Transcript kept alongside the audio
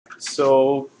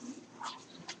So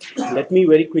let me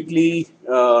very quickly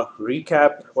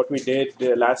recap what we did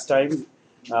last time.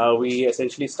 We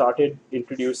essentially started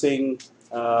introducing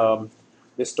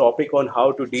this topic on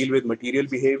how to deal with material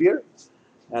behavior.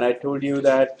 And I told you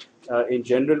that in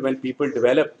general, when people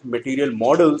develop material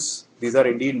models, these are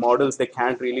indeed models. They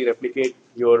can't really replicate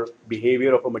your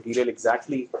behavior of a material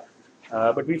exactly.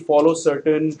 But we follow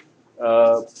certain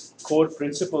core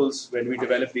principles when we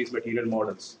develop these material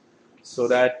models. So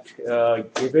that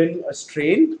given a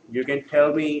strain, you can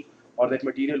tell me, or that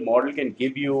material model can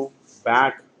give you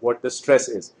back what the stress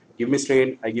is. Give me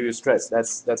strain, I give you stress.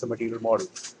 That's a material model.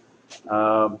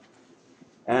 Um,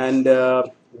 and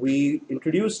we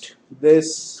introduced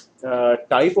this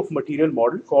type of material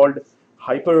model called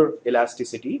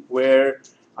hyperelasticity, where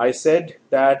I said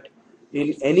that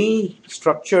in any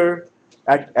structure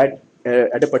at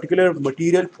a particular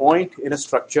material point in a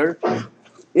structure,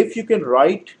 if you can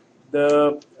write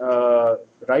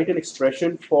write an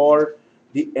expression for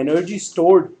the energy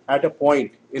stored at a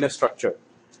point in a structure,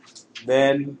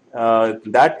 then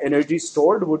that energy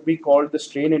stored would be called the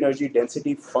strain energy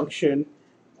density function.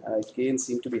 I again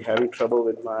seem to be having trouble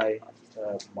with my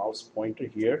mouse pointer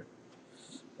here.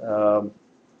 Um,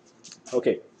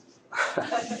 okay.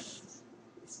 Let's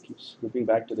keep looping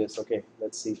back to this. Okay,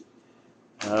 let's see.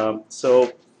 It's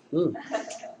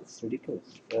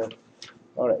ridiculous.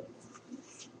 All right,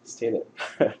 stay there.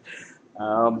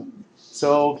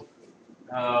 So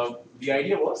the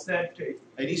idea was that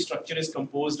any structure is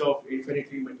composed of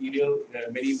infinitely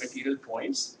many material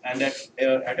points, and that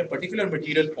at a particular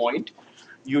material point,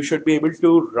 you should be able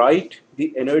to write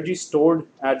the energy stored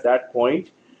at that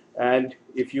point. And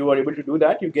if you are able to do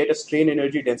that, you get a strain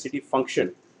energy density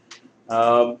function.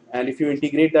 And if you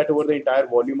integrate that over the entire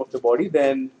volume of the body,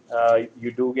 then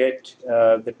you do get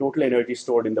the total energy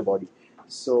stored in the body.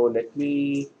 So let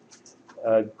me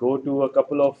go to a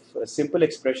couple of simple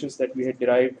expressions that we had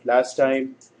derived last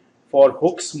time. For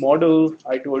Hooke's model,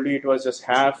 I told you it was just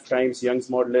half times Young's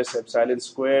modulus epsilon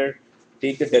square.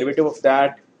 Take the derivative of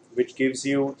that, which gives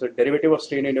you the derivative of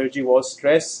strain energy was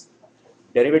stress.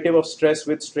 Derivative of stress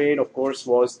with strain, of course,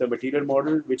 was the material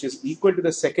model, which is equal to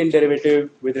the second derivative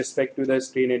with respect to the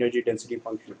strain energy density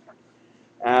function.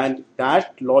 And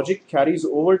that logic carries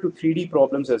over to 3D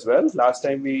problems as well. Last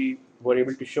time we were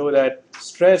able to show that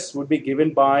stress would be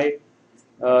given by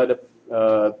the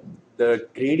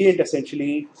gradient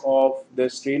essentially of the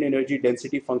strain energy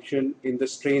density function in the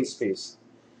strain space.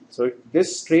 So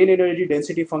this strain energy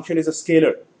density function is a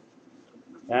scalar,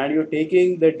 and you're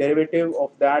taking the derivative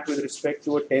of that with respect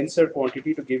to a tensor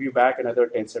quantity to give you back another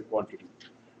tensor quantity.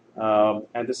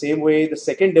 And the same way, the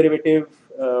second derivative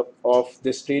of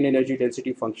the strain energy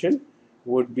density function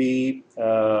would be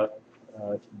the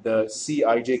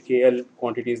CIJKL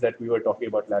quantities that we were talking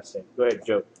about last time. Go ahead,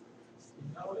 Joe.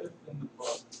 How if in the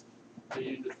book they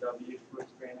use a W for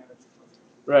strain energy?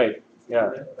 Right, yeah.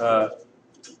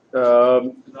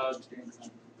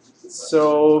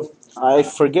 So I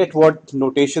forget what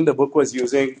notation the book was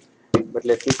using, but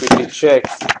let me quickly check.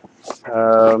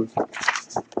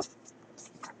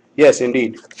 Yes,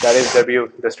 indeed, that is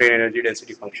W, the strain energy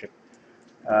density function.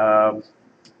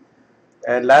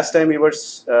 And last time we were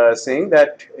saying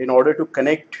that in order to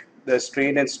connect the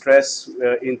strain and stress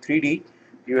in 3D,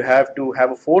 you have to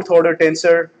have a fourth order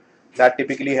tensor that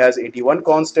typically has 81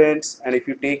 constants, and if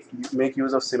you make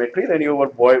use of symmetry, then we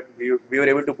were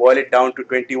able to boil it down to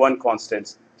 21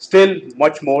 constants. Still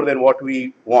much more than what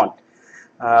we want.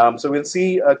 So we'll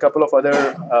see a couple of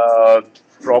other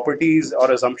properties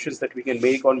or assumptions that we can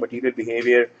make on material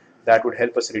behavior that would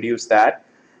help us reduce that.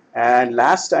 And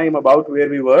last time about where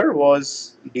we were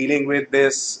was dealing with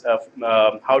this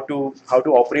how to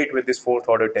operate with this fourth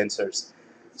order tensors.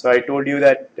 So I told you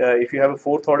that if you have a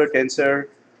fourth order tensor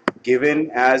given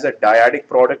as a dyadic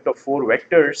product of four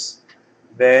vectors,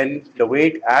 then the way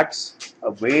it acts,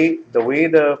 the way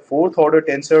the fourth order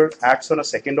tensor acts on a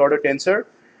second order tensor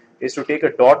is to take a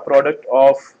dot product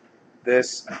of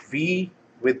this V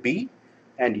with B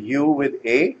and U with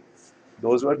A.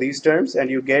 Those were these terms, and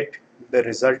you get the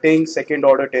resulting second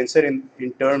order tensor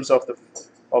in terms of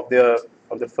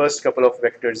the first couple of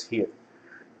vectors here.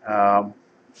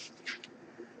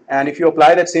 And if you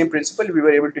apply that same principle, we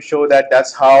were able to show that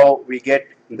that's how we get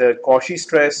the Cauchy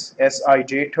stress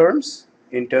Sij terms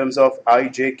in terms of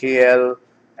Ij, KL,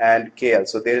 and KL.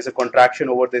 So there is a contraction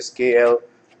over this KL.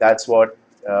 That's what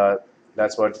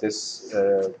this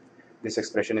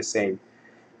expression is saying.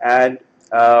 And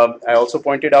I also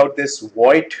pointed out this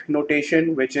Voigt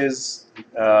notation, which is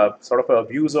sort of a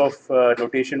views of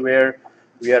notation where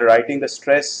we are writing the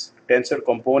stress tensor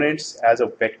components as a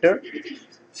vector.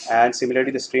 and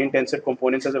similarly the strain tensor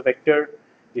components as a vector.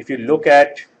 If you look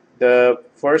at the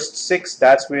first 6,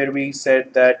 that's where we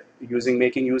said that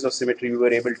making use of symmetry, we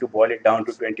were able to boil it down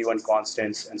to 21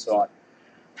 constants and so on.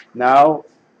 Now,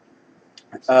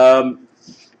 um,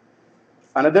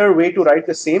 another way to write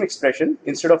the same expression,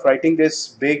 instead of writing this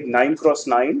big 9 cross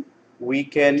 9, we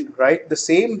can write the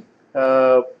same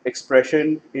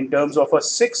expression in terms of a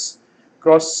 6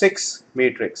 cross 6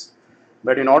 matrix.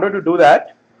 But in order to do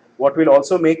that, what we'll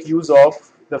also make use of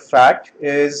the fact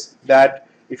is that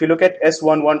if you look at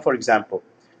S11, for example,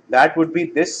 that would be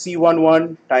this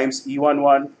C11 times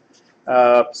E11,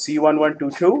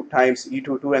 C1122 times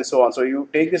E22, and so on. So you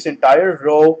take this entire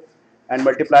row and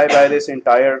multiply by this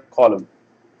entire column.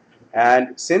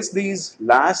 And since these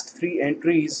last 3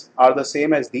 entries are the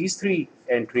same as these 3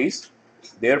 entries,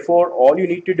 therefore all you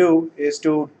need to do is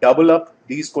to double up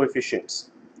these coefficients,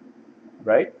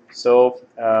 right? So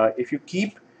if you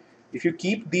keep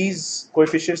these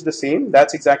coefficients the same,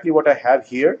 that's exactly what I have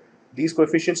here. These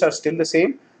coefficients are still the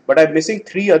same, but I'm missing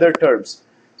 3 other terms.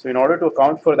 So in order to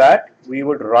account for that, we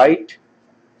would write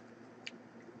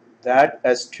that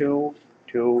as 2,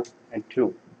 2, and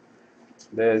 2.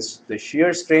 There's the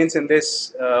shear strains in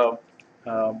this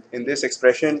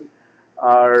expression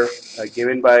are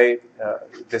given by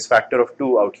this factor of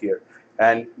 2 out here.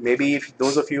 And maybe if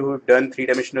those of you who've done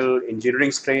 3-dimensional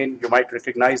engineering strain, you might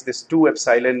recognize this 2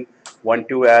 epsilon 1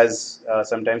 2 as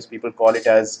sometimes people call it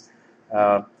as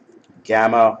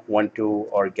gamma 1 2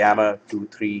 or gamma 2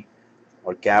 3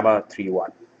 or gamma 3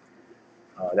 1.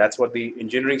 That's what the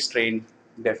engineering strain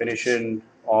definition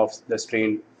of the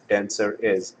strain tensor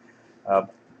is.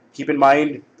 Keep in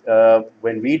mind,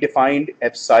 when we defined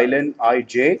epsilon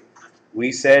ij,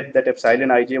 we said that epsilon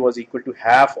ij was equal to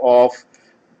half of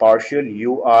partial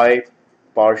ui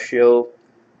partial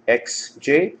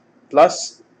xj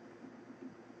plus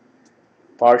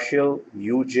partial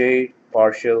uj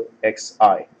partial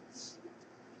xi.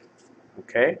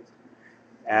 Okay,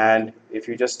 and if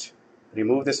you just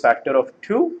remove this factor of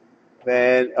 2,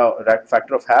 then that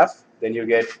factor of half, then you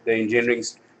get the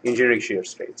engineering shear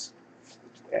strains.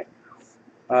 Okay.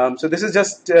 So this is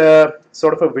just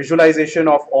sort of a visualization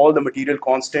of all the material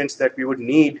constants that we would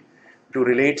need to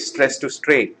relate stress to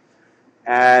strain.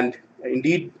 And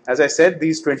indeed, as I said,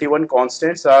 these 21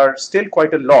 constants are still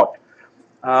quite a lot.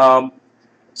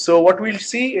 So what we'll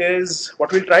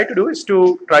try to do is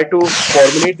to try to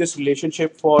formulate this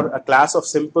relationship for a class of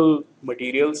simple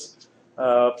materials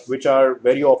which are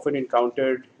very often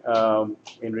encountered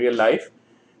in real life,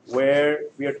 where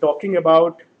we are talking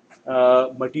about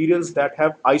materials that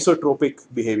have isotropic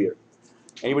behavior.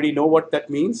 Anybody know what that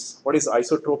means? What is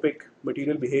isotropic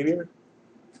material behavior?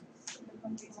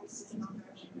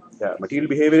 Yeah, material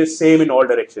behavior is same in all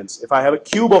directions. If I have a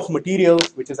cube of material,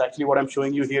 which is actually what I'm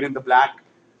showing you here in the black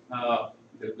and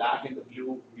the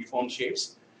blue deformed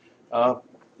shapes.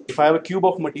 If I have a cube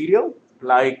of material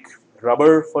like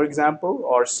rubber, for example,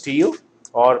 or steel,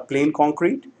 or plain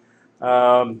concrete,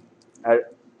 um,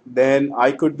 then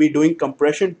I could be doing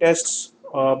compression tests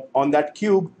on that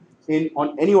cube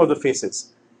on any of the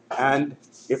faces. And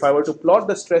if I were to plot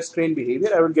the stress strain behavior,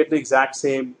 I would get the exact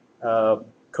same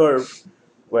curve.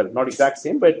 Well, not exact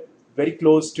same, but very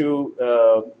close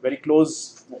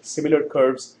similar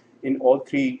curves in all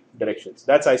 3 directions.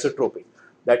 That's isotropic.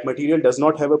 That material does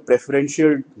not have a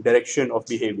preferential direction of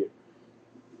behavior.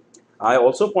 I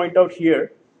also point out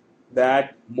here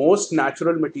that most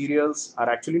natural materials are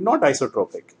actually not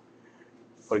isotropic.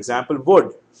 For example,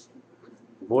 wood.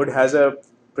 Wood has a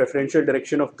preferential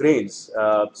direction of grains,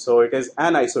 so it is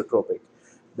anisotropic.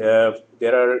 There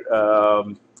are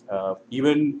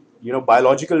even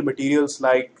biological materials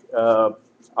like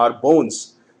our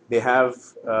bones. They have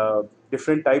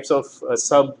different types of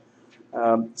sub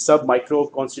micro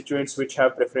constituents which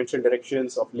have preferential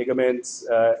directions of ligaments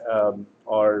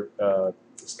or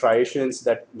striations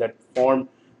that form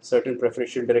certain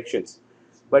preferential directions.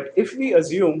 But if we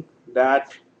assume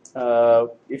that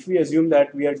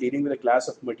we are dealing with a class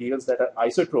of materials that are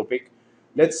isotropic,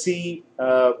 let's see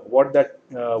what that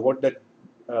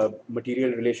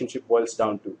material relationship boils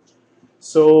down to.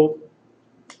 So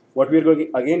what we are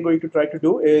going to try to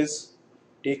do is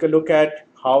take a look at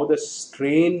how the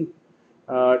strain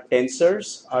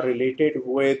tensors are related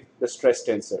with the stress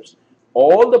tensors.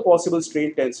 All the possible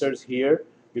strain tensors here,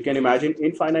 you can imagine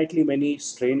infinitely many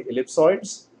strain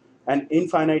ellipsoids and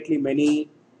infinitely many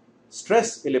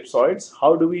stress ellipsoids.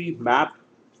 How do we map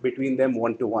between them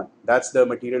one to one? That's the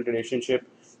material relationship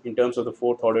in terms of the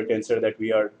 4th order tensor that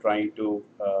we are trying to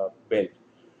build.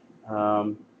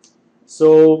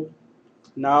 So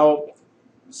now,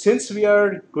 since we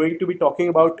are going to be talking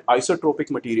about isotropic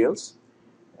materials,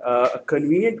 a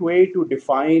convenient way to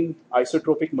define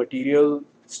isotropic material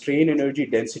strain energy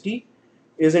density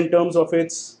is in terms of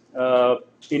its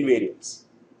invariance.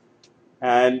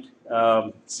 And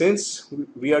since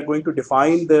we are going to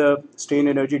define the strain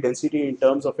energy density in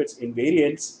terms of its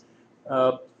invariance,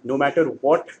 no matter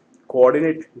what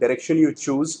coordinate direction you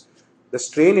choose, the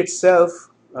strain itself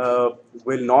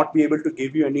will not be able to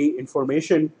give you any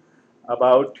information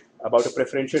about a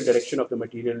preferential direction of the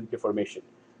material deformation.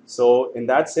 So in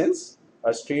that sense,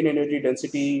 a strain energy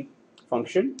density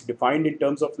function defined in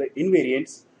terms of the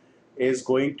invariance is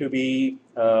going to be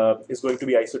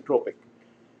isotropic.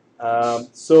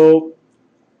 So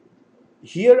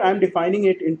here I'm defining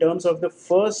it in terms of the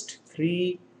first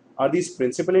three. Are these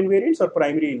principal invariants or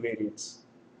primary invariants?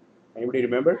 Anybody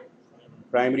remember?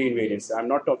 Primary invariants. I'm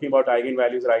not talking about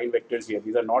eigenvalues or eigenvectors here.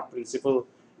 These are not principal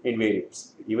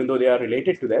invariants. Even though they are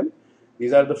related to them,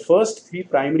 these are the first three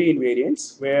primary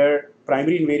invariants, where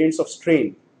primary invariants of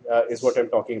strain is what I'm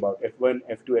talking about, F1,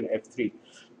 F2, and F3.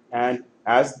 And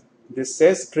as this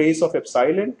says, trace of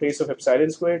epsilon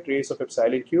square, trace of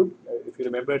epsilon cube. If you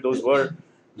remember, those were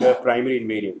the primary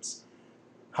invariants.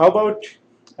 How about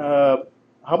uh,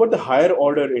 the higher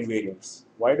order invariants?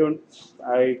 Why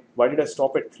did I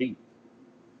stop at 3?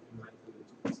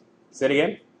 Say it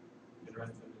again.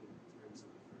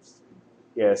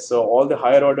 Yes, so all the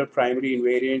higher order primary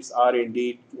invariants are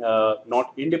indeed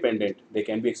not independent. They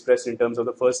can be expressed in terms of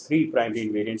the first three primary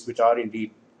invariants, which are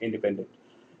indeed independent.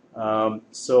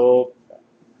 So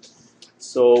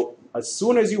as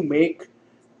soon as you make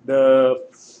the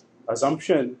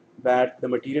assumption that the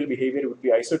material behavior would be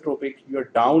isotropic, you're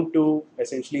down to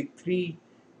essentially 3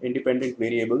 independent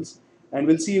variables, and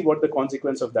we'll see what the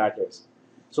consequence of that is.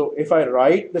 So if I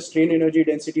write the strain energy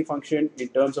density function in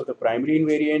terms of the primary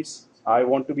invariants, I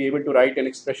want to be able to write an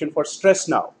expression for stress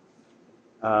now.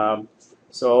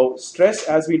 So stress,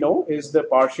 as we know, is the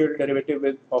partial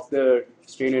derivative of the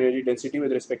strain energy density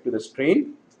with respect to the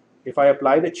strain. If I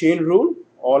apply the chain rule,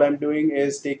 all I'm doing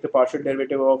is take the partial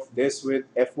derivative of this with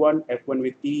F1, F1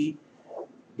 with E,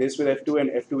 this with F2, and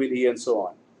F2 with E, and so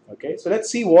on. Okay, so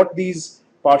let's see what these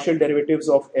partial derivatives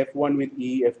of F1 with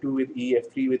E, F2 with E,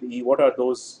 F3 with E, what are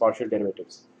those partial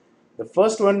derivatives? The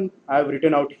first one I've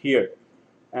written out here.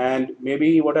 And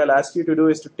maybe what I'll ask you to do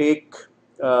is to take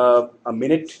a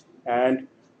minute and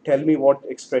tell me what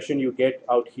expression you get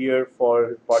out here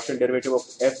for partial derivative of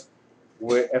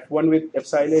F1 with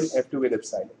epsilon, F2 with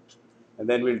epsilon. And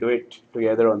then we'll do it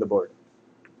together on the board.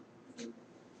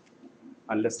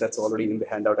 Unless that's already in the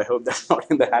handout. I hope that's not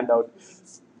in the handout.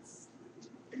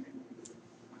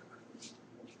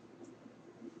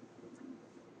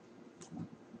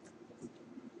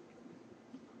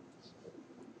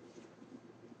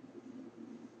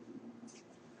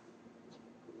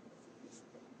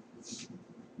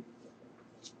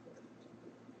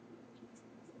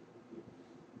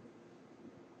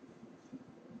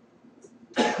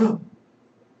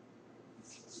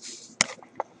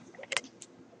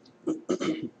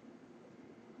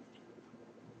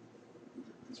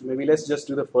 So maybe let's just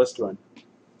do the first one.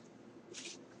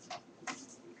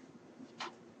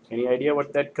 Any idea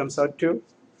what that comes out to?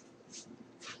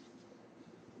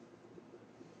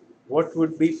 What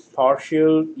would be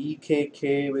partial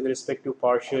EKK with respect to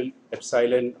partial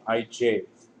epsilon ij?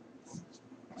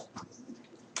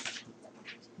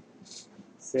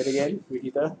 Say it again,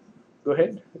 Vihita. Go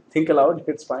ahead. Think aloud.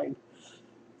 It's fine.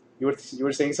 You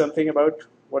were saying something about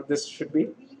what this should be?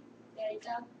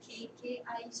 Delta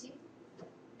KKIJ.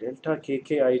 Delta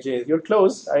KKIJ. You're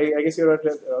close. I guess you're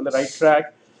on the right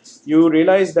track. You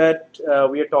realize that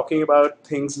we are talking about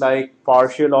things like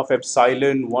partial of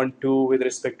epsilon 1, 2 with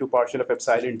respect to partial of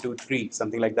epsilon 2, 3,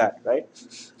 something like that, right?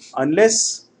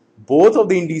 Unless both of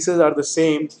the indices are the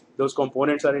same, those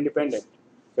components are independent.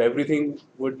 So everything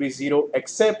would be 0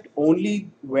 except only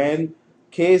when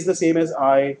k is the same as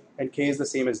I and k is the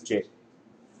same as j,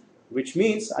 which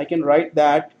means I can write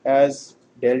that as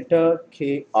delta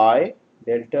ki,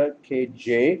 delta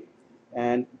kj,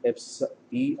 and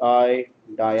ei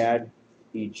dyad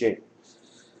ej,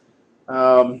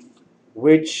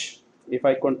 which if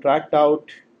I contract out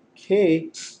k,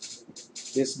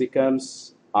 this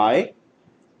becomes I.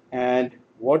 And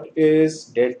what is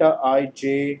delta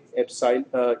ij epsilon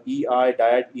ei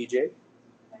dyad ej?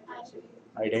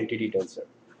 Identity tensor.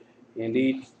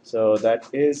 Indeed, so that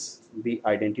is the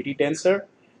identity tensor,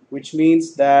 which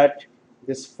means that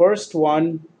this first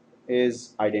one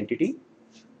is identity.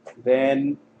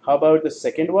 Then how about the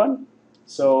second one?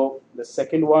 So the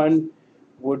second one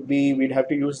would be, we'd have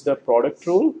to use the product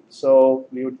rule. So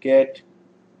we would get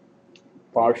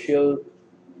partial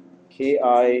ki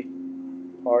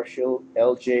partial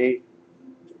lj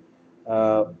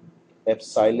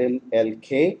epsilon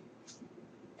Lk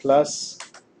plus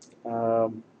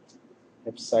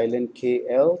epsilon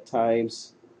Kl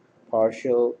times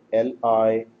partial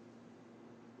Li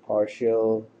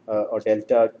partial or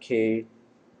delta Kj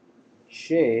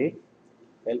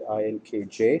Lin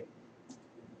Kj,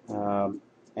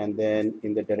 and then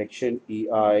in the direction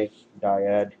Ei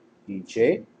dyad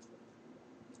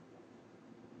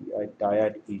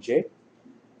Ej,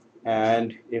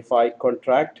 and if I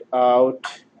contract out,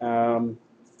 I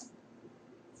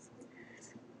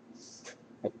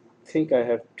think I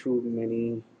have too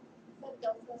many.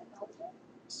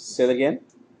 Say it again.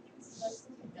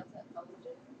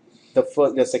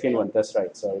 The second one. That's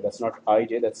right. Sorry, that's not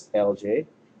Ij. That's Lj.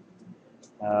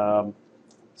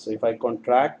 So if I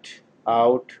contract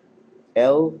out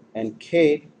L and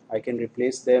K, I can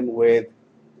replace them with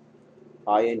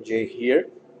I and J here,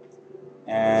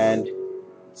 and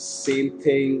same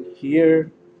thing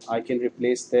here. I can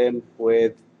replace them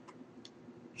with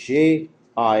Ji,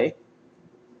 and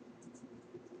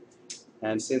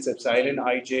since epsilon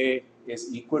Ij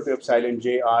is equal to epsilon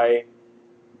Ji,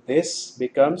 this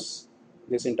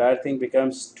entire thing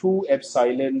becomes 2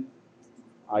 epsilon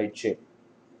Ij.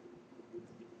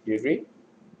 Do you agree?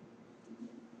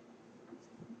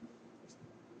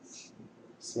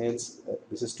 Since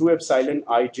this is 2 epsilon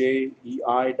Ij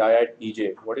Ei dyad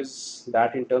Ej, what is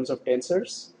that in terms of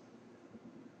tensors?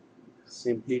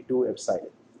 Simply 2 epsilon.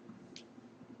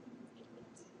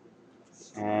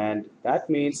 And that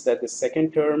means that the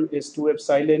second term is 2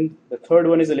 epsilon. The third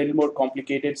one is a little more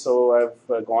complicated, so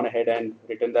I've gone ahead and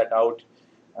written that out.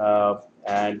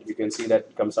 And you can see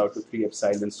that it comes out to 3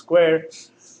 epsilon square.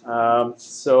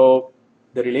 So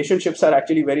the relationships are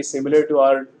actually very similar to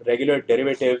our regular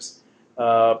derivatives.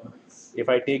 If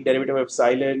I take derivative of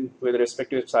epsilon with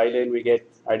respect to epsilon, we get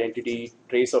identity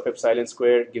trace of epsilon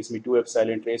square gives me 2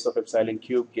 epsilon, trace of epsilon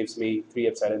cube gives me 3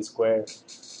 epsilon square.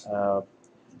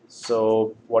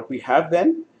 So what we have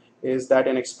then is that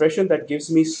an expression that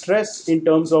gives me stress in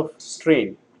terms of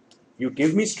strain. You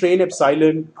give me strain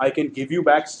epsilon, I can give you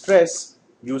back stress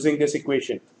using this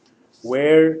equation,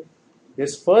 where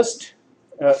this first,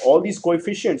 all these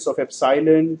coefficients of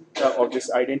epsilon, of this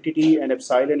identity and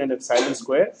epsilon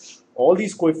square, all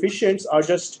these coefficients are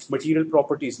just material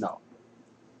properties now.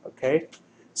 Okay,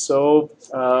 so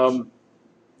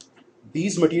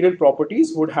these material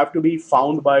properties would have to be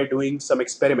found by doing some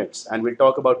experiments, and we'll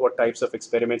talk about what types of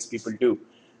experiments people do.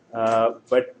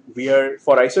 But we are,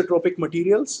 for isotropic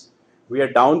materials, we are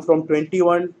down from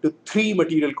 21 to 3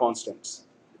 material constants.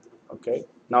 Okay.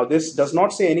 Now this does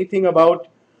not say anything about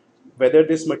whether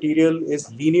this material is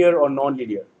linear or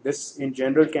non-linear. This in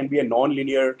general can be a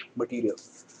non-linear material,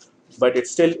 but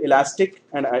it's still elastic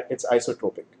and it's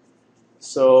isotropic.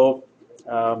 So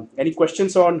any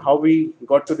questions on how we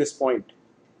got to this point?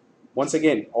 Once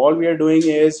again, all we are doing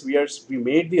is we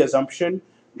made the assumption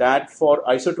that for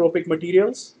isotropic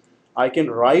materials, I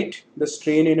can write the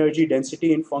strain energy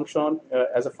density in function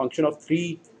as a function of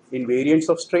 3 invariants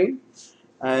of strain,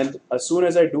 and as soon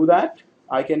as I do that,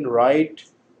 I can write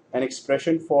an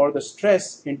expression for the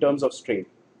stress in terms of strain.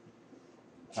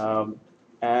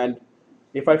 And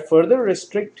if I further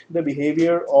restrict the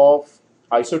behavior of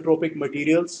isotropic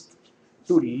materials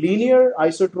to linear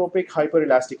isotropic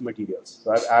hyperelastic materials,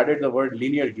 so I've added the word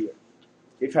linear here.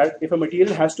 If a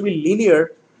material has to be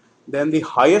linear, then the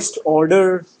highest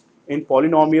order in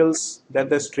polynomials that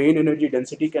the strain energy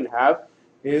density can have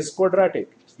is quadratic.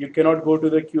 You cannot go to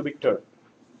the cubic term,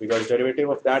 because derivative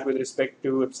of that with respect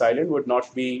to epsilon would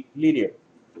not be linear.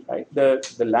 Right?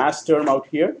 The last term out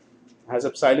here has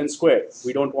epsilon square.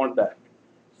 We don't want that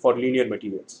for linear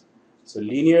materials. So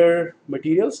linear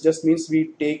materials just means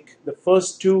we take the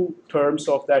first 2 terms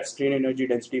of that strain energy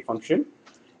density function,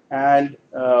 and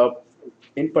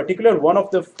in particular, one of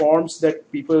the forms that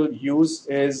people use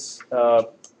is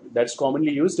that's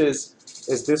commonly used is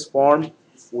this form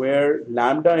where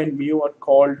lambda and mu are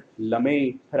called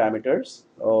Lamé parameters.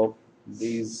 Of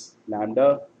these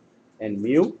lambda and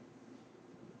mu,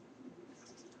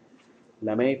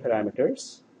 Lamé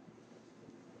parameters.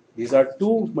 These are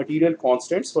 2 material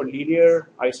constants for linear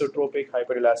isotropic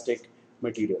hyperelastic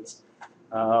materials.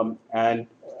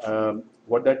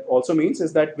 What that also means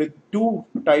is that with 2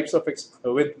 types of,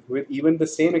 with even the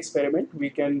same experiment, we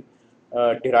can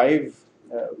derive,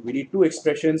 we need 2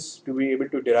 expressions to be able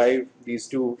to derive these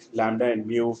 2 lambda and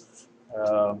mu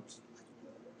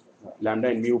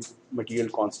material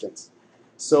constants.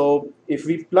 So if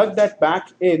we plug that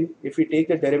back in, if we take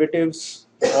the derivatives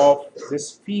of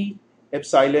this phi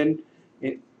epsilon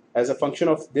as a function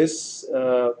of this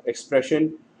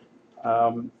expression,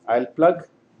 I'll plug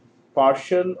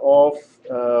partial of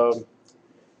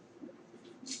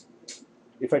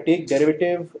if I take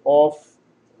derivative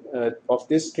of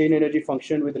this strain energy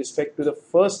function with respect to the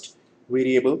first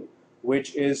variable,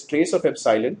 which is trace of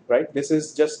epsilon, right? This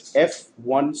is just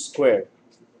f1 squared,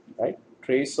 right?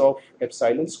 Trace of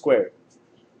epsilon squared.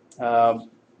 Um,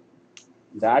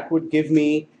 that would give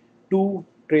me 2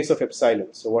 trace of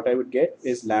epsilon. So what I would get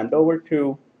is lambda over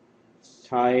 2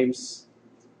 times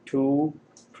 2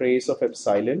 trace of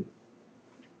epsilon,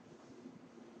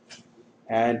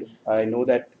 and I know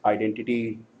that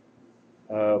identity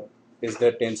is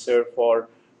the tensor for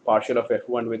partial of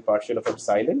f1 with partial of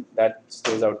epsilon. That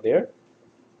stays out there.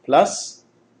 Plus,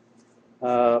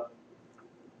 uh,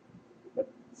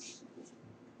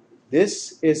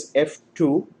 this is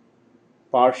f2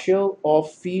 partial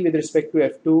of phi with respect to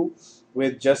f2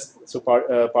 with just, so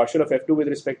partial of f2 with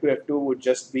respect to f2 would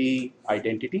just be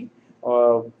identity.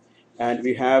 Uh, and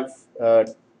we have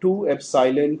 2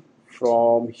 epsilon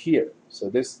from here. So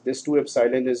this 2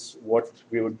 epsilon is what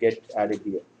we would get added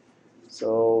here.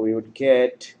 So we would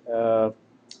get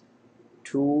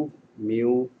 2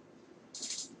 mu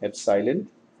epsilon,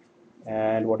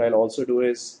 and what I'll also do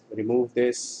is remove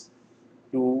this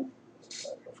 2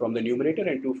 from the numerator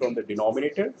and 2 from the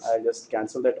denominator. I'll just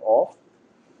cancel that off,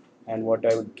 and what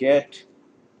I would get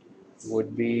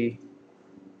would be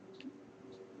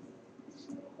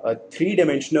a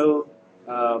 3-dimensional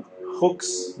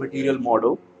Hooke's material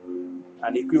model,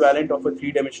 an equivalent of a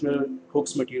 3-dimensional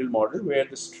Hooke's material model where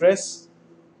the stress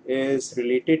is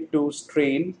related to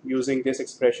strain using this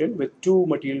expression with 2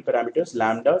 material parameters,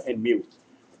 lambda and mu.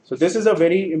 So this is a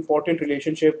very important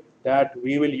relationship that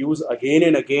we will use again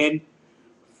and again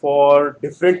for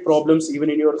different problems.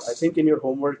 Even in your, I think in your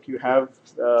homework you have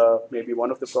maybe one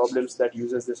of the problems that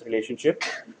uses this relationship,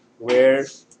 where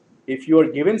if you are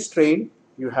given strain,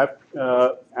 you have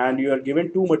and you are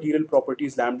given 2 material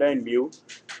properties, lambda and mu,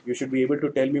 you should be able to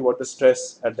tell me what the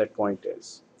stress at that point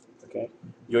is. Okay,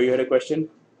 Joe, you had a question?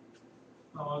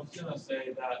 I was going to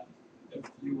say that if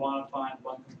you want to find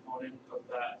one component of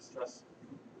that stress,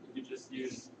 you could just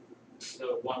use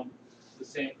the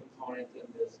same component in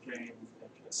the strain.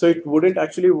 So it wouldn't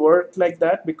actually work like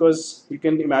that, because you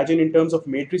can imagine in terms of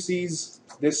matrices,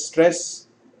 this stress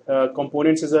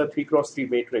components is a 3x3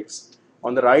 matrix.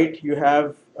 On the right, you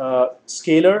have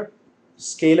scalar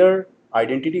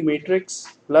identity matrix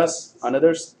plus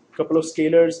another couple of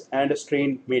scalars and a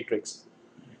strain matrix.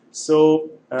 So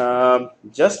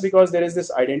just because there is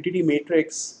this identity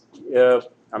matrix,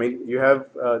 I mean, you have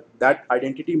that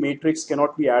identity matrix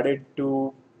cannot be added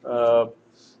to the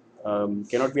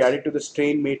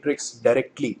strain matrix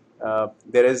directly.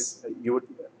 There is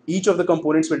each of the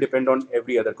components will depend on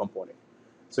every other component.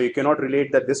 So you cannot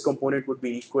relate that this component would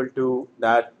be equal to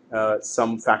that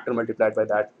some factor multiplied by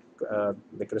that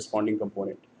the corresponding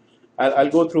component. I'll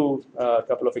go through a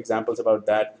couple of examples about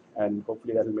that, and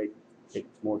hopefully that will make it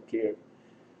more clear.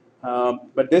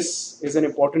 But this is an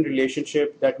important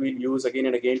relationship that we'll use again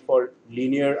and again for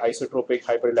linear isotropic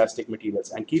hyperelastic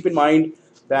materials. And keep in mind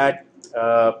that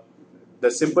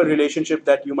the simple relationship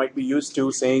that you might be used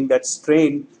to, saying that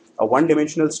strain, a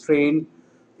one-dimensional strain,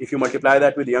 if you multiply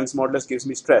that with Young's modulus, gives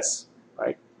me stress,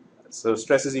 right? So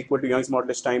stress is equal to Young's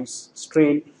modulus times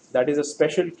strain. That is a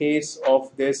special case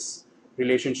of this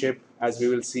relationship, as we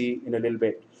will see in a little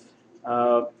bit.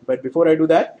 But before I do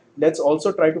that, let's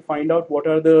also try to find out what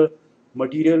are the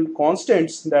material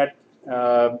constants that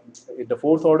the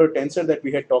 4th order tensor that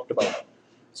we had talked about.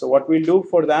 So what we'll do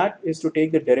for that is to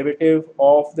take the derivative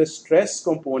of the stress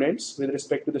components with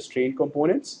respect to the strain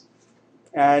components,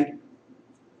 and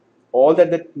all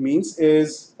that means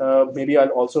is maybe I'll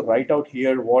also write out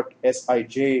here what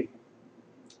Sij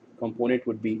component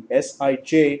would be.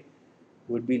 Sij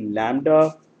would be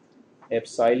lambda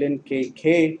epsilon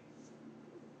kk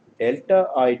delta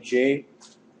ij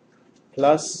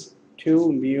plus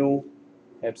 2 mu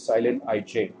epsilon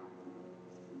ij.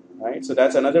 Right? So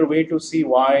that's another way to see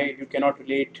why you cannot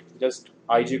relate just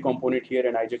ij component here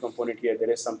and ij component here.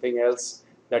 There is something else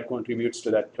that contributes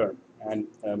to that term and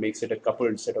makes it a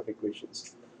coupled set of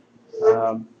equations.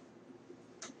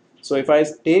 So if I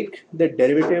take the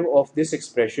derivative of this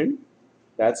expression,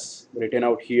 that's written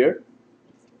out here,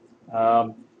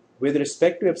 with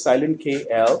respect to epsilon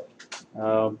kl,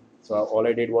 so all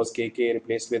I did was kk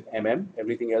replaced with mm,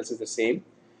 everything else is the same.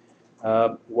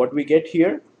 What we get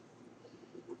here,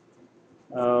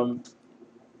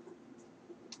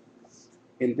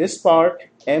 in this part,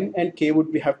 m and k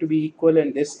would have to be equal,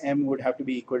 and this m would have to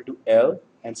be equal to l.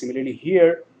 And similarly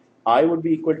here, I would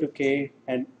be equal to k,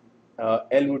 and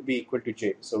L would be equal to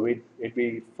J. So it'd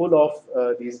be full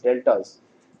of these deltas.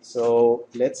 So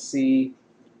let's see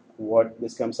what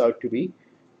this comes out to be.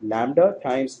 lambda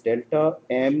times delta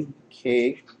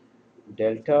mk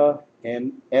delta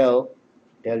ml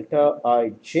delta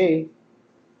ij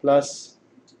plus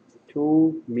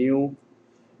 2 mu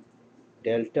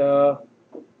delta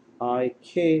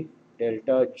ik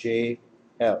delta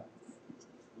jl.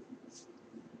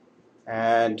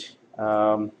 And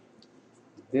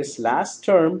this last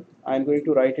term, I'm going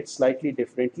to write it slightly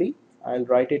differently. I'll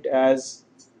write it as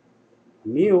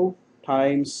mu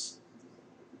times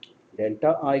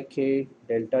delta ik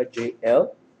delta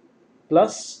jl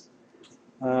plus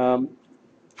um,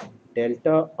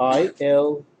 delta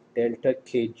il delta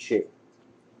kj.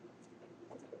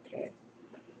 Okay.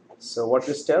 So what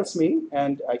this tells me,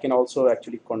 and I can also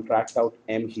actually contract out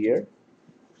m here.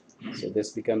 So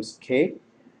this becomes k.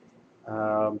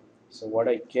 So what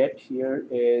I get here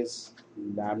is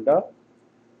lambda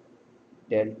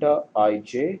delta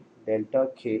ij delta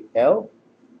kl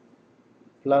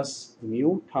plus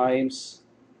mu times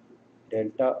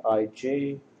delta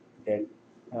ij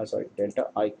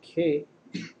delta ik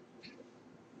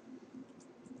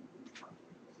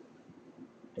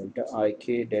delta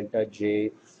ik delta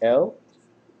jl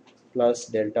plus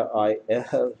delta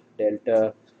il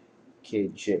delta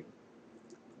kj,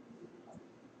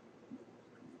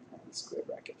 square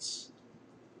brackets.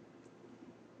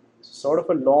 Sort of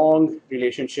a long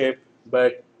relationship,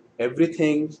 but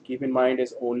everything, keep in mind,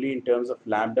 is only in terms of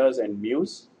lambdas and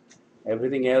mu's.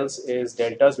 Everything else is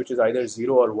deltas, which is either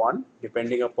 0 or 1,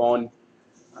 depending upon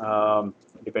the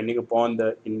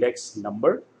index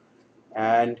number.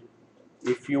 And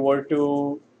if you were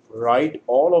to write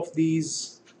all of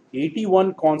these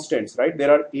 81 constants, right,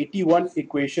 there are 81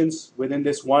 equations within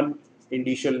this one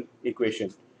indicial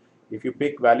equation. If you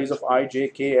pick values of I, J,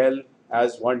 K, L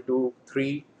as 1, 2,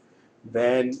 3,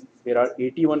 then there are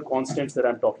 81 constants that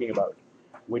I'm talking about,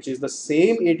 which is the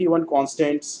same 81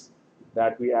 constants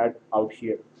that we add out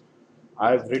here.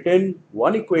 I've written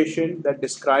one equation that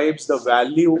describes the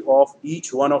value of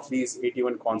each one of these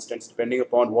 81 constants depending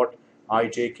upon what I,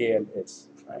 J, K, L is.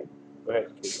 Right? Go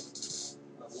ahead, Keith.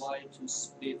 Why to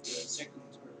split the second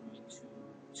term into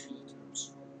two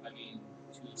terms? I mean,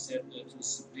 to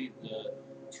split the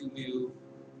 2 mu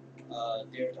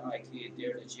delta ik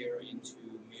delta j into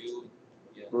mu.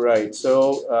 Yeah. Right.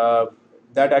 So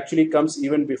that actually comes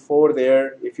even before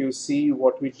there. If you see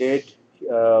what we did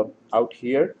out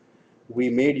here, we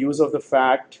made use of the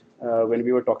fact, when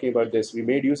we were talking about this, we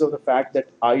made use of the fact that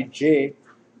ij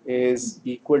is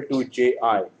equal to ji.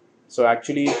 So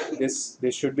actually this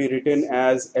should be written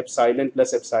as epsilon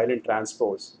plus epsilon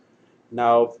transpose.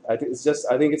 Now I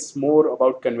think it's more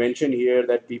about convention here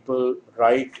that people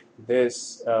write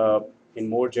this in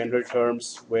more general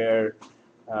terms where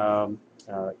um,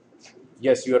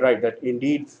 yes, you're right that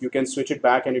indeed you can switch it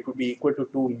back and it would be equal to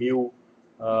 2 mu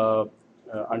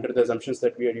under the assumptions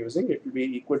that we are using. It will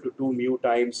be equal to 2 mu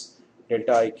times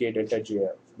delta ik delta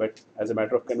jl. But as a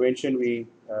matter of convention, we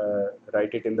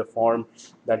write it in the form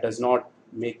that does not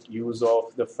make use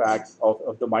of the fact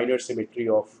of the minor symmetry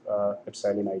of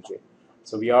epsilon ij.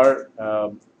 So we are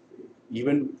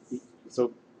even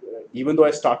though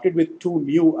I started with 2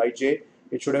 mu ij,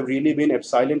 it should have really been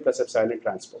epsilon plus epsilon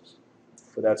transpose.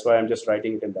 So that's why I'm just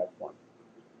writing it in that form.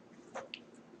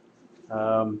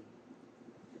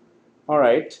 All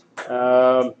right.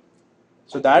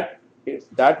 So that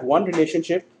one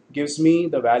relationship gives me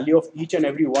the value of each and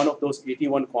every one of those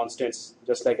 81 constants,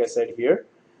 just like I said here.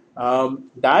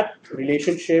 That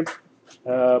relationship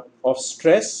of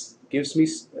stress gives me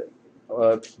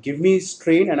give me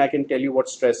strain, and I can tell you what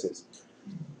stress is.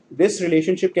 This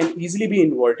relationship can easily be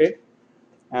inverted,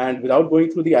 and without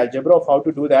going through the algebra of how to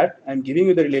do that, I'm giving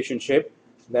you the relationship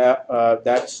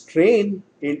that strain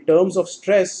in terms of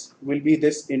stress will be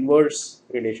this inverse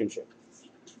relationship.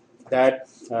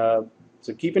 So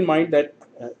keep in mind that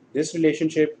this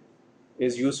relationship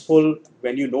is useful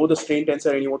when you know the strain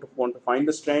tensor and you want to find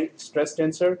the stress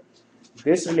tensor.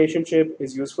 This relationship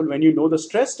is useful when you know the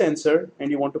stress tensor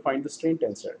and you want to find the strain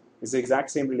tensor. It's the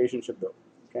exact same relationship though.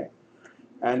 Okay,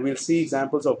 and we'll see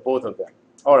examples of both of them.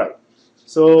 All right,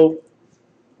 so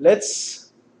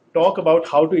let's talk about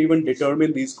how to even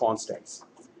determine these constants.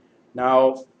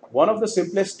 Now, one of the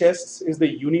simplest tests is the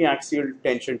uniaxial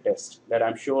tension test that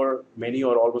I'm sure many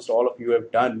or almost all of you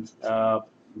have done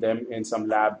them in some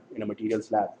lab, in a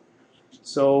materials lab.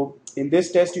 So in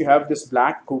this test, you have this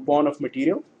black coupon of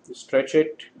material. You stretch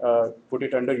it, put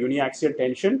it under uniaxial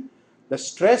tension. The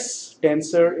stress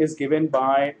tensor is given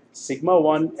by sigma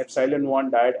 1 epsilon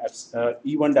 1 diad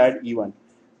E1 diad E1,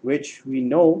 which we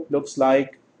know looks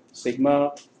like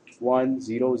sigma 1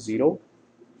 0 0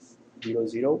 0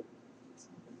 0.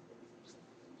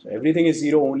 So everything is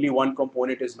 0, only one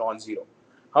component is non-zero.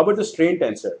 How about the strain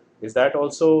tensor? Is that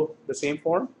also the same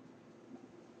form?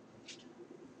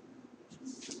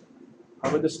 How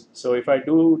about this? So if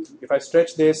I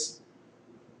stretch this,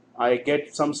 I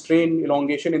get some strain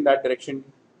elongation in that direction,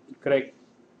 correct?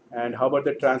 And how about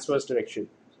the transverse direction?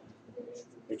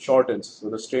 It shortens. So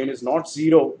the strain is not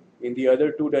zero. In the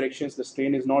other two directions, the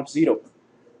strain is not zero,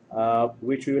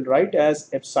 which we will write as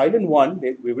epsilon 1.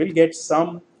 We will get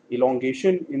some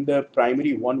elongation in the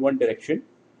primary 1, 1 direction.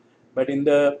 But in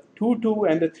the 2, 2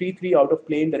 and the 3, 3 out of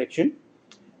plane direction,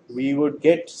 we would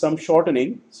get some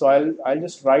shortening. So I'll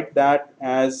just write that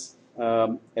as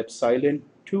epsilon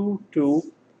 2,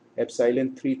 2,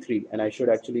 epsilon 3, 3. And I should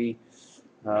actually,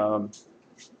 I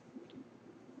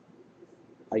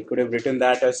could have written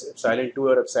that as epsilon 2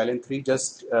 or epsilon 3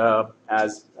 just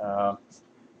as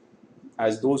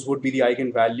those would be the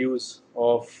eigenvalues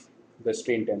of the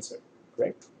strain tensor,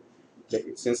 correct?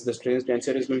 Since the strain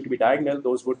tensor is going to be diagonal,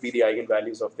 those would be the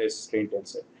eigenvalues of this strain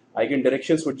tensor.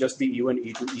 Eigendirections would just be E1,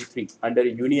 E2, E3 under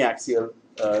a uniaxial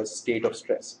state of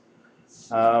stress.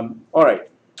 All right.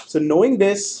 So knowing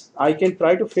this, I can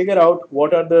try to figure out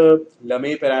what are the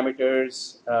Lamé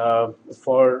parameters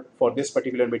for this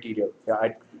particular material.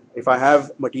 Yeah, if I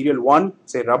have material 1,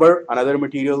 say rubber, another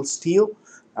material steel,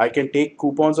 I can take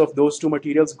coupons of those two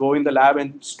materials, go in the lab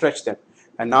and stretch them.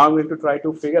 And now I'm going to try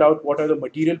to figure out what are the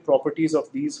material properties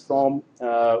of these from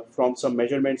some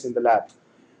measurements in the lab.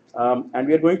 And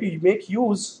we are going to make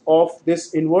use of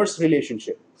this inverse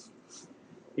relationship.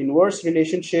 Inverse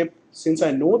relationship, since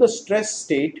I know the stress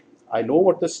state, I know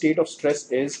what the state of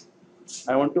stress is,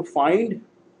 I want to find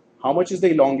how much is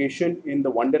the elongation in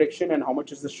the one direction and how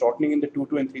much is the shortening in the 2,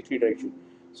 2 and 3, 3 direction.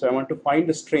 So I want to find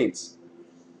the strains.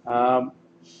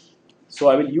 So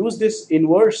I will use this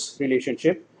inverse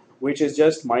relationship, which is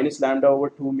just minus lambda over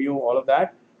 2 mu, all of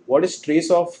that. What is trace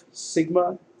of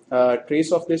sigma,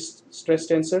 trace of this stress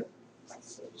tensor?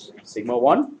 Sigma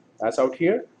 1, that's out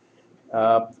here.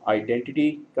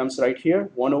 Identity comes right here,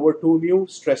 1 over 2 mu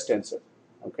stress tensor,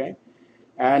 okay?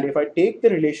 And if I take the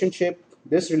relationship,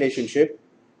 this relationship,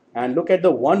 and look at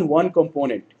the 1, 1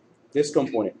 component, this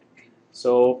component.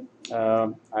 So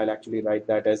I'll actually write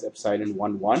that as epsilon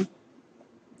 1, 1.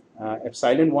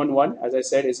 Epsilon 1, 1, as I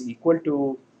said, is equal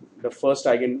to the first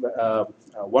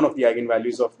one of the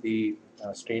eigenvalues of the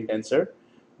strain tensor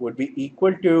would be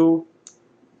equal to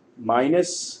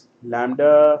minus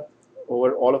lambda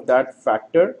over all of that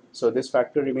factor. So this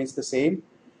factor remains the same.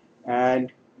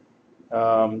 And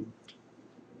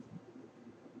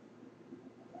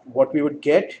what we would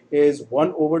get is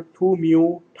 1 over 2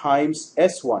 mu times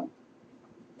S1,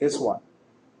 this one.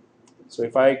 So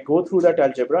if I go through that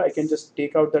algebra, I can just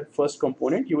take out that first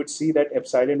component. You would see that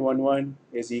epsilon 1, 1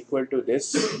 is equal to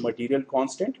this material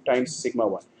constant times sigma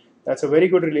 1. That's a very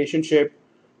good relationship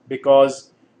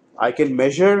because I can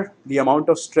measure the amount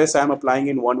of stress I'm applying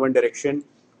in 1, 1 direction.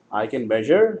 I can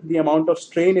measure the amount of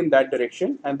strain in that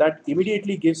direction, and that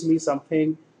immediately gives me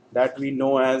something that we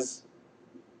know as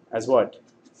what?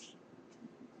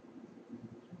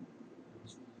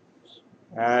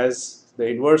 As the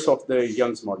inverse of the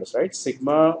Young's modulus, right?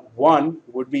 Sigma 1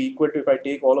 would be equal to, if I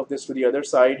take all of this to the other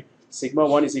side, sigma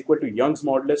 1 is equal to Young's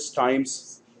modulus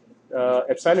times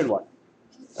epsilon 1,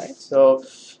 right? So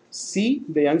C,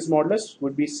 the Young's modulus,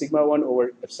 would be sigma 1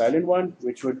 over epsilon 1,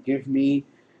 which would give me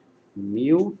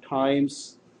mu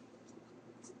times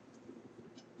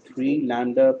 3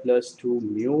 lambda plus 2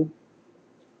 mu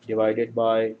divided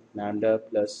by lambda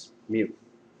plus mu.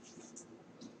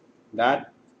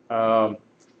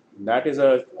 That is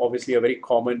obviously a very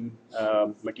common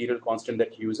material constant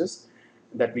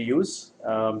that we use,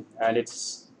 and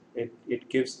it's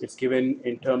given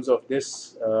in terms of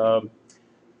this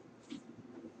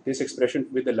this expression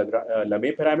with the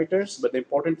Lamé parameters. But the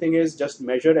important thing is just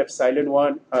measure epsilon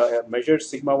 1, measure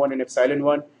sigma 1 and epsilon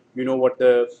 1. You know what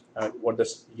the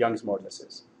Young's modulus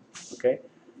is. Okay.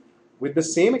 With the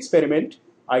same experiment,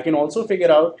 I can also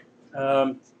figure out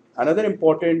another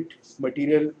important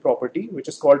material property, which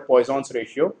is called Poisson's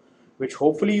ratio, which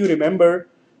hopefully you remember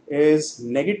is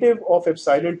negative of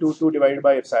epsilon 2, 2 divided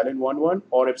by epsilon 1, 1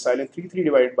 or epsilon 3, 3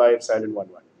 divided by epsilon 1,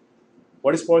 1.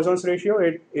 What is Poisson's ratio?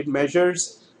 It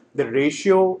measures the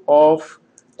ratio of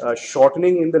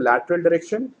shortening in the lateral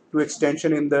direction to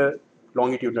extension in the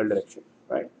longitudinal direction,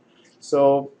 right?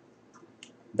 So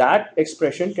that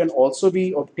expression can also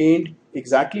be obtained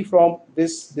exactly from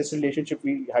this relationship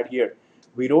we had here.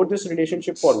 We wrote this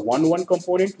relationship for 1, 1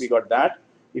 component, we got that.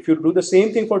 If you do the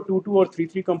same thing for 2, 2 or 3,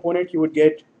 3 component, you would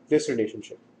get this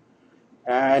relationship.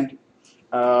 And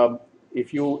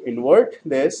if you invert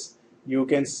this, you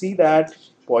can see that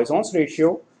Poisson's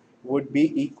ratio would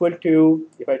be equal to,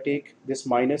 if I take this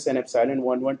minus and epsilon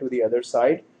 1 1 to the other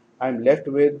side, I'm left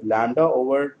with lambda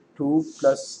over 2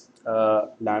 plus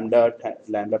lambda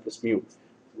plus mu,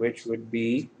 which would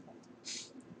be,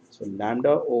 so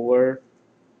lambda over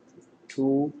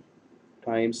 2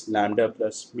 times lambda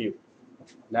plus mu.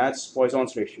 That's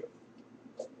Poisson's ratio,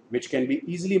 which can be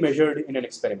easily measured in an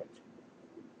experiment,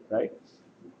 right?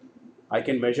 I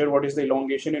can measure what is the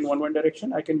elongation in one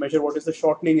direction. I can measure what is the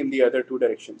shortening in the other two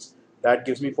directions. That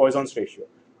gives me Poisson's ratio.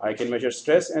 I can measure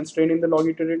stress and strain in the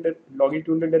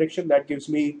longitudinal direction. That gives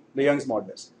me the Young's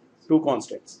modulus, two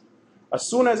constants. As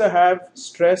soon as I have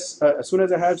stress, as soon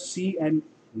as I have C and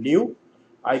nu,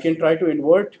 I can try to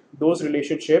invert those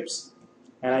relationships,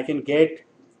 and I can get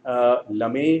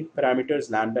Lamé parameters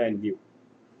lambda and mu.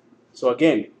 So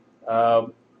again,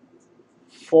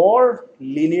 for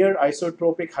linear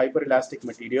isotropic hyperelastic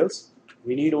materials,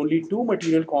 we need only two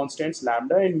material constants,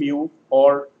 lambda and mu,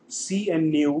 or C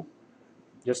and nu,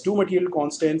 just two material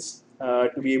constants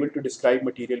to be able to describe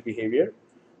material behavior,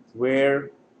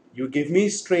 where you give me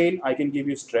strain, I can give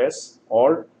you stress,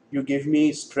 or you give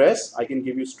me stress, I can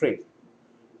give you strain.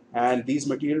 And these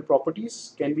material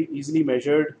properties can be easily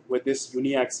measured with this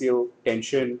uniaxial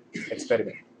tension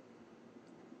experiment.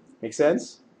 Make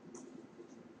sense?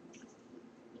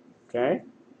 Okay.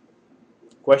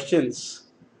 Questions?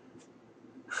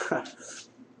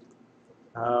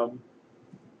 All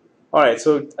right,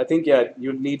 so I think, yeah,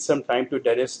 you need some time to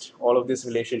digest all of this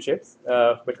relationship,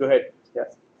 but go ahead. Yeah.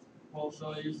 Well,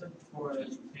 so you said before that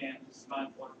you can't just find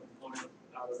one component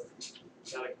out of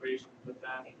that equation, but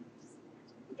then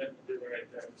did it right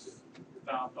there. So you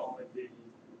found only the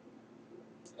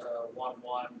 1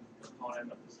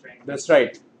 component of the string. That's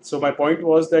right. So my point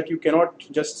was that you cannot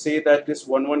just say that this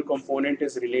 1 component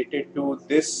is related to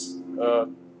this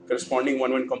corresponding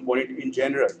 1 component in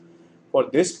general. For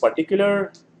this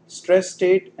particular stress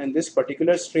state and this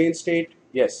particular strain state,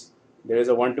 yes, there is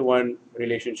a 1-to-1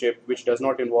 relationship which does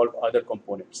not involve other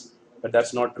components, but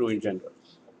that's not true in general.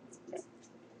 Okay.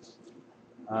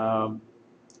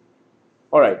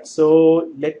 All right, so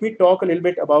let me talk a little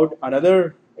bit about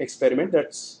another experiment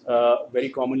that's very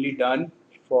commonly done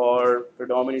for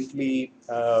predominantly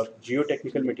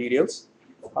geotechnical materials.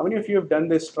 How many of you have done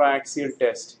this triaxial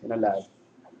test in a lab?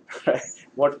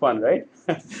 What fun, right?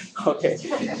 Okay.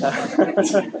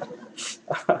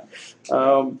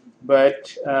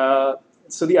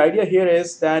 So the idea here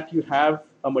is that you have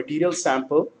a material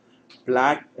sample,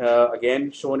 black,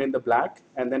 again shown in the black,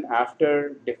 and then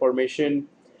after deformation,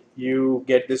 you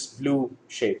get this blue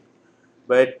shape.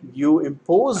 But you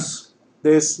impose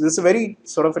this is a very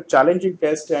sort of a challenging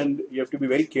test, and you have to be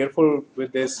very careful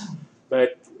with this,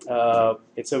 but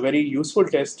it's a very useful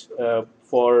test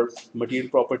for material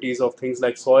properties of things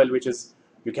like soil, which is,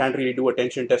 you can't really do a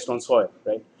tension test on soil,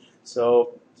 right?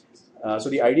 So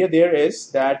the idea there is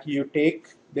that you take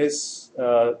this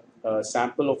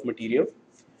sample of material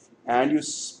and you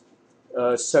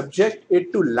subject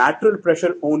it to lateral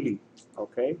pressure only.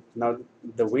 Okay. Now,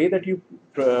 the way that you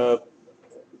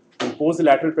impose the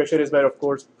lateral pressure is by, of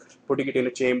course, putting it in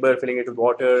a chamber, filling it with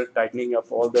water, tightening up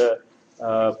all the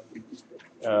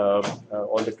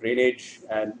drainage,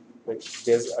 and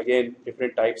there's again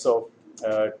different types of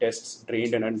tests,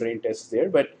 drained and undrained tests there.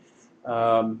 But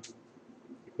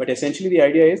essentially, the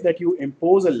idea is that you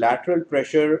impose a lateral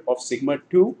pressure of sigma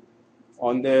 2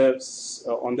 on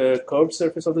the curved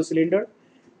surface of the cylinder,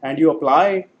 and you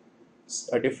apply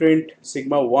a different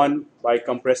sigma 1 by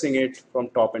compressing it from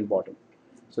top and bottom.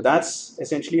 So that's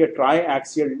essentially a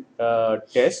triaxial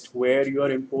test where you are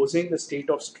imposing the state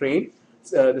of strain,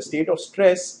 the state of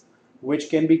stress, which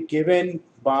can be given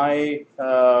by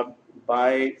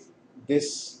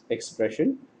this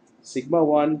expression, sigma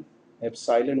 1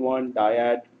 epsilon 1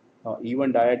 dyad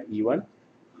E1 dyad E1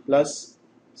 plus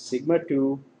sigma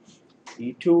 2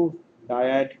 E2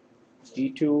 dyad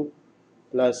E2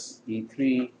 plus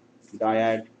E3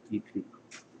 dyad E3.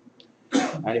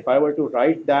 And if I were to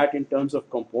write that in terms of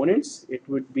components, it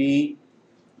would be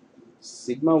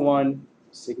sigma 1,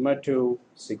 sigma 2,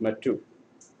 sigma 2.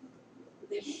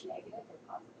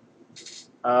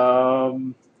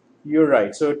 You're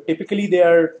right. So typically they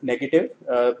are negative.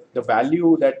 The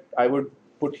value that I would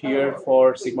put here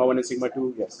for sigma 1 and sigma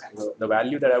 2, yes, the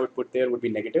value that I would put there would be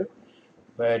negative,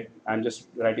 but I'm just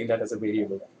writing that as a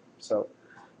variable. So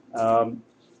can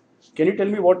you tell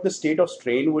me what the state of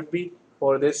strain would be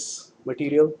for this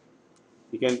material?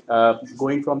 You can,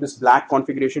 going from this black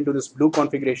configuration to this blue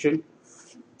configuration,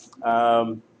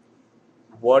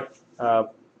 what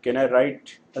can I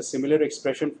write a similar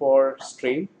expression for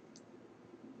strain?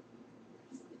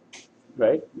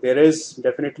 Right, there is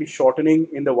definitely shortening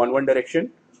in the 1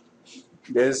 direction.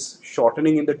 there's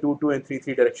shortening in the 2, 2 and 3,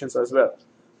 3 directions as well.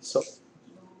 So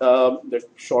the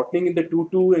shortening in the 2,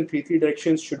 2 and 3, 3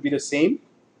 directions should be the same,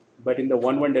 but in the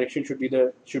 1, 1 direction should be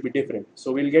different.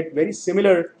 So we'll get very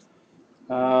similar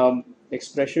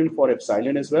expression for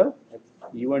epsilon as well.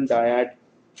 E1 dyad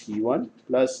E1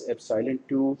 plus epsilon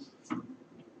 2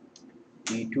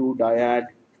 E2 dyad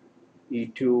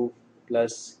E2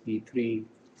 plus E3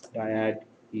 dyad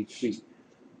E3.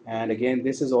 And again,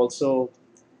 this is also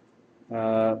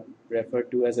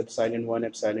referred to as epsilon 1,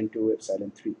 epsilon 2,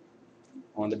 epsilon 3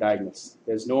 on the diagonals.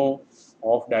 There's no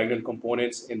off diagonal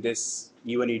components in this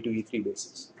E1, E2, E3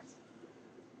 basis.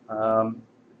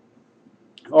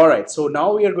 All right, so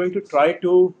now we are going to try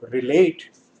to relate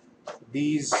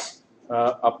these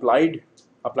applied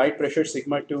pressure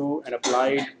sigma 2 and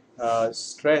applied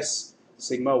stress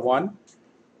sigma 1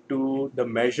 to the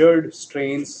measured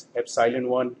strains epsilon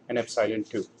 1 and epsilon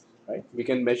 2. Right? We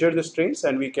can measure the strains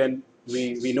and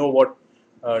we know what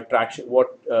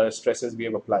stresses we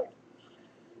have applied.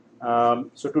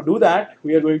 So to do that,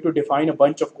 we are going to define a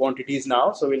bunch of quantities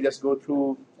now. So we'll just go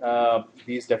through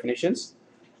these definitions.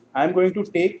 I'm going to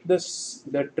take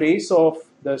the trace of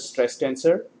the stress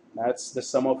tensor. That's the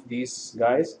sum of these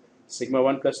guys, sigma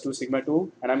 1 plus 2 sigma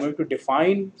 2. And I'm going to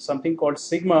define something called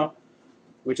sigma,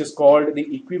 which is called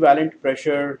the equivalent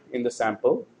pressure in the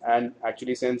sample. And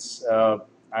actually, since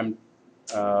I'm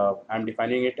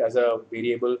defining it as a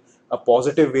variable, a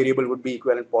positive variable would be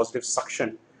equivalent positive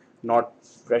suction, not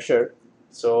pressure.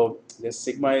 So this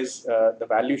sigma is the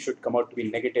value should come out to be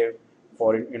negative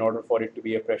in order for it to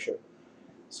be a pressure.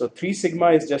 So 3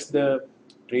 sigma is just the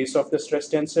trace of the stress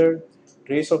tensor.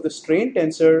 Trace of the strain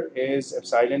tensor is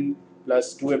epsilon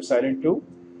plus 2 epsilon 2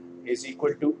 is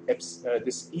equal to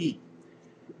this E.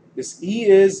 This E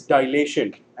is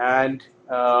dilation, and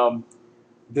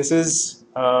this is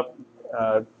a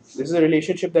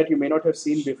relationship that you may not have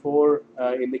seen before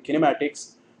in the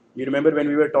kinematics. You remember when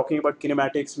we were talking about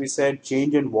kinematics, we said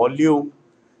change in volume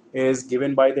is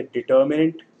given by the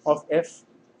determinant of F,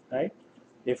 right?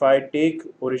 If I take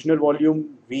original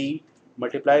volume V,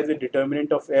 multiply the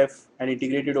determinant of F and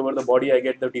integrate it over the body, I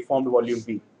get the deformed volume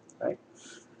V, right?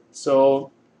 So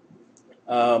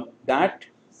that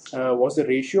was the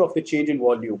ratio of the change in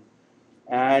volume.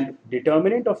 And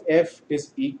determinant of F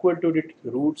is equal to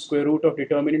the square root of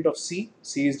determinant of C.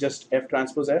 C is just F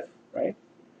transpose F, right?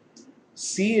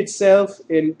 C itself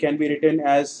can be written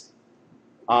as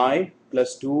I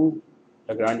plus 2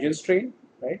 Lagrangian strain,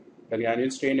 right?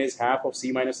 Lagrangian strain is half of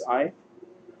C minus I.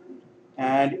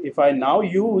 And if I now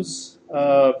use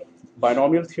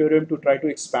binomial theorem to try to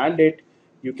expand it,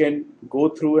 you can go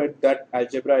through that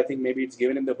algebra. I think maybe it's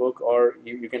given in the book, or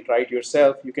you can try it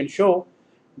yourself. You can show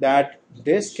that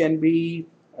this can be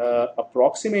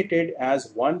approximated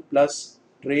as 1 plus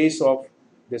trace of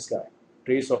this guy,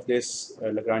 trace of this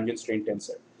Lagrangian strain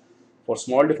tensor. For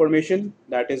small deformation,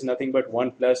 that is nothing but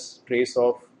 1 plus trace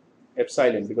of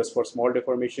epsilon, because for small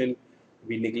deformation,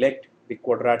 we neglect the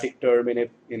quadratic term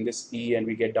in this E and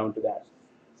we get down to that.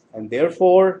 And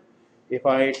therefore, if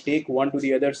I take 1 to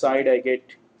the other side, I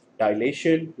get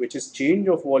dilation, which is change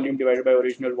of volume divided by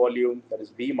original volume, that is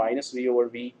V minus V over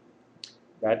V.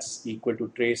 That's equal to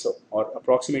trace of, or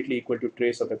approximately equal to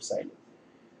trace of epsilon.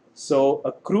 So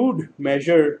a crude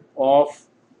measure of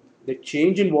the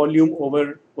change in volume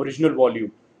over original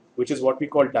volume, which is what we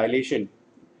call dilation,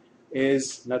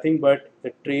 is nothing but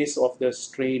the trace of the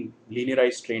strain,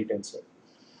 linearized strain tensor.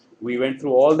 We went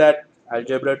through all that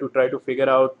algebra to try to figure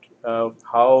out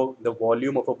how the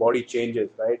volume of a body changes,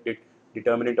 right?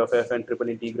 Determinant of F and triple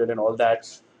integral and all that.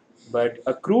 But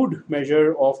a crude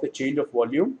measure of the change of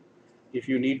volume, if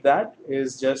you need that,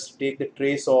 is just take the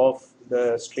trace of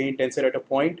the strain tensor at a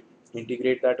point,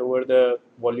 integrate that over the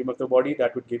volume of the body.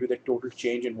 That would give you the total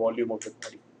change in volume of the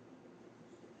body.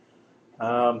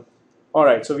 All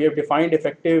right, so we have defined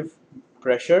effective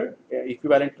pressure,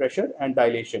 equivalent pressure, and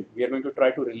dilation. We are going to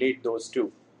try to relate those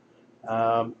two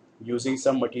using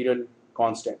some material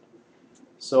constant.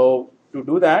 So to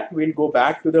do that, we'll go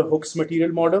back to the Hooke's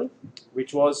material model,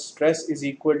 which was stress is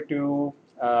equal to,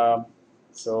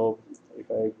 so if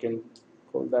I can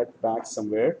pull that back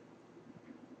somewhere,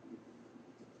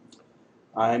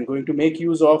 I'm going to make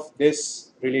use of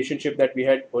this relationship that we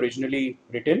had originally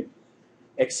written,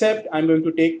 except I'm going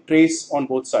to take trace on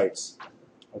both sides.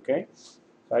 Okay,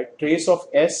 right? Trace of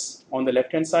S on the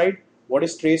left hand side. What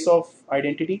is trace of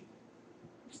identity?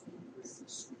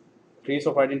 Trace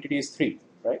of identity is 3,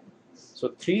 right?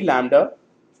 So 3 lambda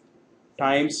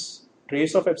times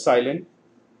trace of epsilon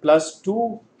plus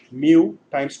 2 mu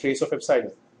times trace of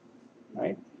epsilon,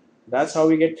 right? That's how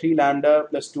we get 3 lambda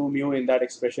plus 2 mu in that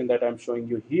expression that I'm showing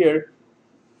you here.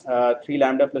 3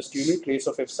 lambda plus 2 mu trace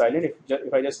of epsilon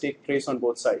if I just take trace on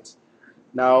both sides.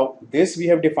 Now this we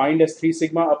have defined as 3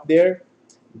 sigma up there.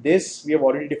 This we have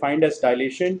already defined as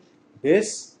dilation.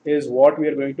 This is what we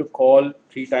are going to call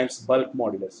 3 times bulk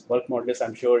modulus. Bulk modulus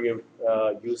I'm sure you've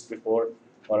used before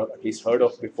or at least heard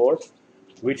of before,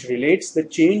 which relates the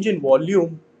change in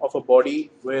volume of a body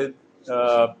with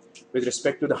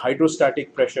respect to the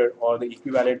hydrostatic pressure or the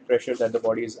equivalent pressure that the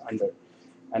body is under.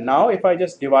 And now if I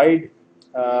just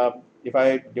if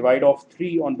I divide off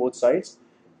 3 on both sides,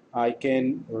 I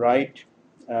can write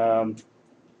an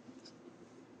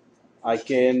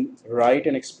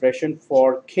expression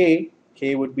for K.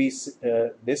 K would be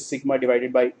this sigma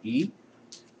divided by E.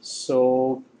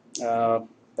 So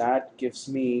that gives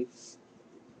me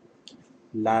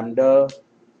lambda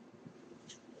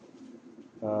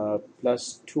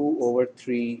plus 2 over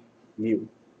 3 mu.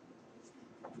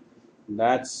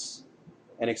 That's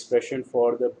an expression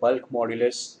for the bulk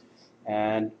modulus,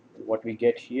 and what we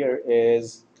get here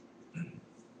is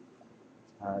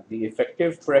the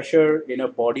effective pressure in a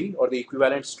body or the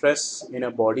equivalent stress in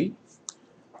a body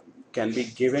can be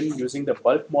given using the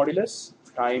bulk modulus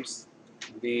times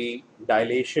the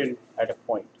dilation at a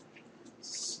point.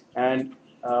 And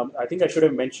I think I should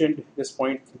have mentioned this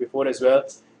point before as well.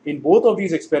 In both of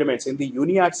these experiments, in the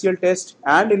uniaxial test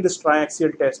and in this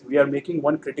triaxial test, we are making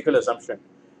one critical assumption.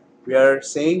 We are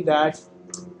saying that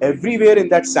everywhere in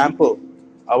that sample,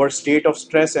 our state of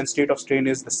stress and state of strain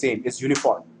is the same, is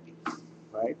uniform,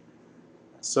 right?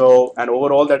 So, and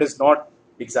overall that is not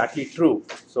exactly true.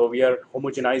 So we are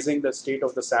homogenizing the state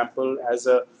of the sample as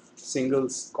a single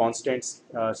constant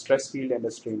stress field and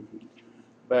a strain field.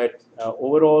 But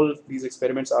overall, these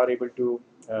experiments are able to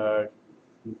do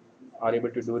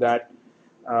that.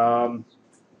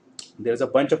 There's a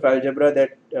bunch of algebra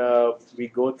that we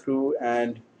go through,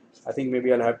 and I think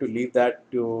maybe I'll have to leave that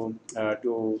to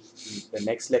the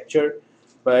next lecture.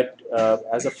 But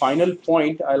as a final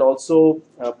point, I'll also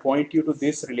point you to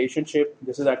this relationship.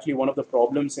 This is actually one of the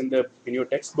problems in your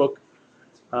textbook.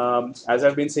 As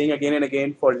I've been saying again and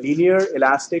again, for linear,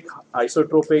 elastic,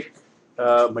 isotropic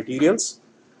materials,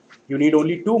 you need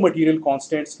only 2 material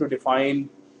constants to define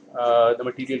the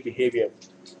material behavior.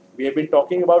 We have been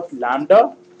talking about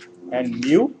lambda and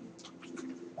mu.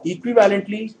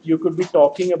 Equivalently, you could be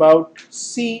talking about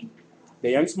C, the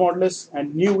Young's modulus,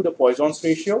 and nu, the Poisson's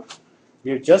ratio.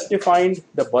 We have just defined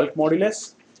the bulk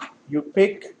modulus. You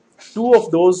pick 2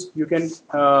 of those. You can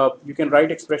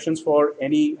write expressions for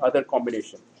any other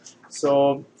combination.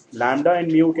 So lambda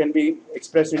and mu can be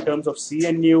expressed in terms of C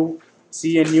and nu.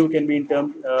 C and nu can be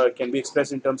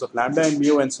expressed in terms of lambda and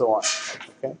mu, and so on.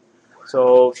 Okay.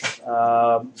 So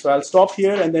I'll stop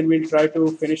here, and then we'll try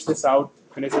to finish this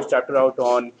chapter out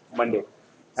on Monday.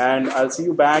 And I'll see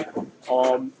you back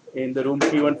in the room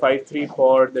 3153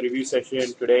 for the review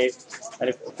session today. And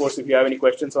of course, if you have any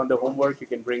questions on the homework, you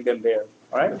can bring them there.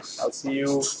 All right. I'll see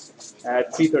you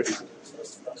at 3:30.